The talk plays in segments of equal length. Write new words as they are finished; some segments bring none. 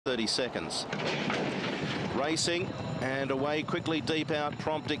30 seconds. Racing and away quickly deep out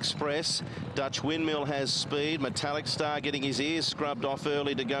Prompt Express. Dutch Windmill has speed. Metallic Star getting his ears scrubbed off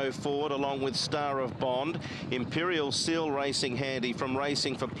early to go forward along with Star of Bond. Imperial Seal racing handy from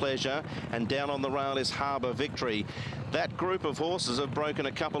Racing for Pleasure, and down on the rail is Harbour Victory. That group of horses have broken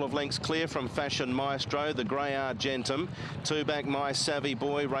a couple of lengths clear from Fashion Maestro, the Grey Argentum. Two back My Savvy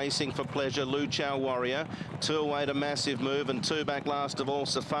Boy, Racing for Pleasure, Luchow Warrior. Two away to Massive Move, and two back last of all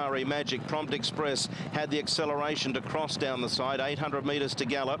Safari Magic. Prompt Express had the acceleration to cross down the side, 800 metres to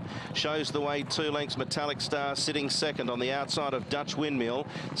gallop. Shows the way 2 lengths. Metallic Star sitting second on the outside of Dutch Windmill.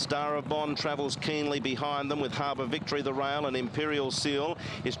 Star of Bond travels keenly behind them with Harbour Victory the rail, and Imperial Seal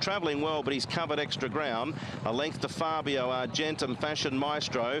is travelling well, but he's covered extra ground. A length to Fabio Argentum, Fashion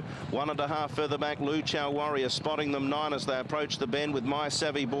Maestro. 1.5 further back, Luchow Warrior spotting them 9 as they approach the bend with My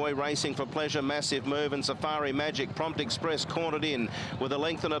Savvy Boy, Racing for Pleasure, Massive Move, and Safari Magic. Prompt Express cornered in with a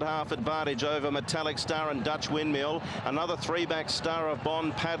length and a half advantage over Metallic Star and Dutch Windmill. Another 3-back Star of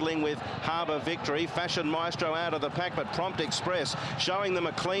Bond paddling with Harbour Victory. Fashion Maestro out of the pack, but Prompt Express showing them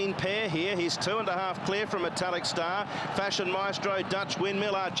a clean pair here. He's 2.5 clear from Metallic Star. Fashion Maestro, Dutch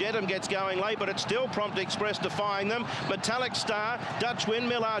Windmill. Argentum gets going late, but it's still Prompt Express defying them. Metallic Star, Dutch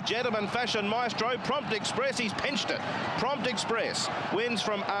Windmill, Argentum and Fashion Maestro. Prompt Express, he's pinched it. Prompt Express wins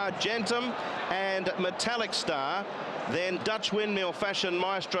from Argentum and Metallic Star. Then Dutch Windmill, Fashion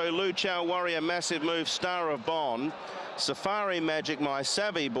Maestro, Luchow Warrior, Massive Move, Star of Bond. Safari Magic, My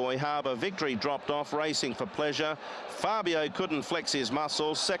Savvy Boy, Harbour Victory dropped off, Racing for Pleasure. Fabio couldn't flex his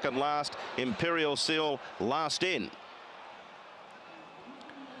muscles, second last. Imperial Seal last in.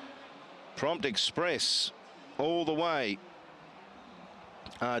 Prompt Express all the way.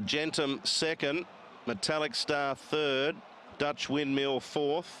 Argentum second, Metallic Star third, Dutch Windmill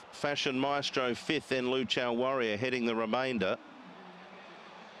fourth, Fashion Maestro fifth, then Luchow Warrior heading the remainder.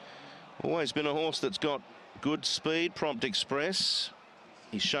 Always been a horse that's got good speed, Prompt Express.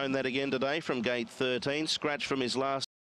 He's shown that again today from gate 13, scratch from his last